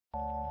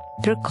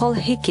They're called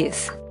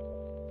Hickies.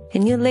 A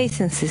new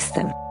lacing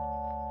system.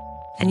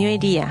 A new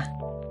idea.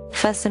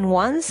 Fasten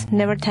once,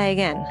 never tie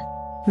again.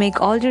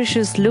 Make all your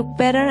shoes look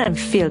better and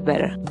feel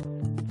better.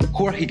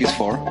 Who are Hickies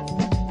for?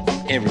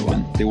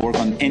 Everyone. They work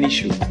on any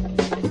shoe.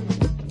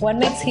 What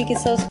makes Hickies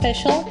so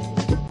special?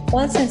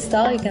 Once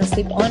installed, you can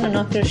slip on and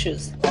off your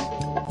shoes.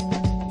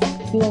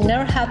 You will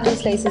never have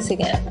loose laces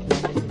again.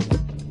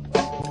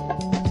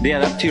 They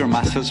adapt to your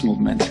muscles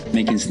movement,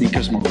 making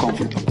sneakers more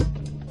comfortable.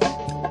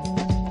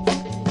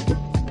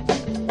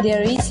 They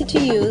are easy to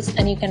use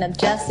and you can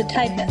adjust the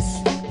tightness.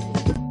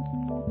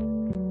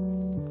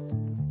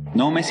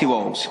 No messy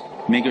bows.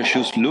 Make your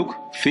shoes look,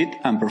 fit,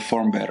 and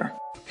perform better.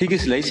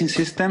 Hickies lacing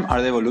system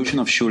are the evolution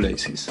of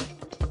shoelaces.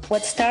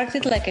 What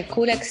started like a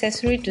cool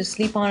accessory to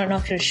slip on and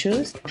off your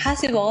shoes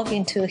has evolved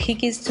into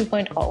Hickies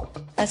 2.0,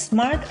 a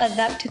smart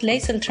adapted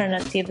lace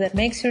alternative that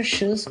makes your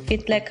shoes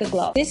fit like a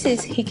glove. This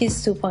is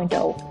Hickies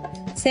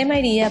 2.0. Same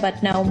idea,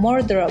 but now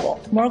more durable,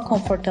 more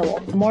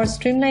comfortable, more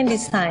streamlined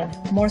design,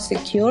 more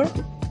secure,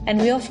 and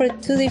we offer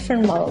two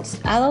different models,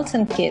 adults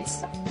and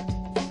kids.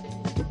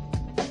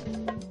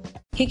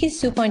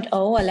 Hickies 2.0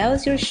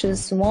 allows your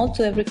shoes to mold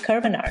to every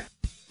curve and arc.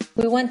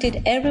 We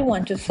wanted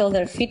everyone to feel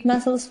their feet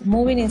muscles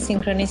moving in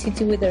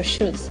synchronicity with their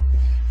shoes.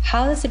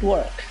 How does it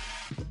work?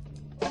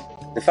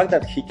 The fact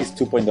that Hickies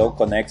 2.0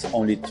 connects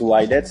only two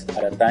eyelets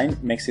at a time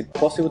makes it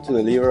possible to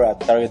deliver a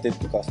targeted,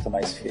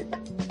 customized fit.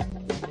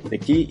 The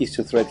key is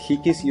to thread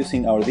Hickies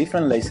using our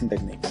different lacing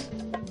techniques.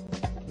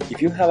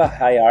 If you have a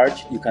high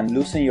arch, you can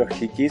loosen your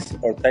Hickies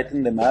or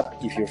tighten them up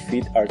if your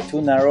feet are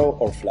too narrow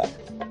or flat.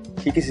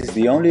 Hickies is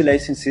the only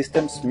lacing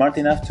system smart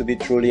enough to be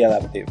truly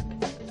adaptive.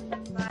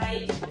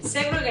 By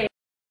segregating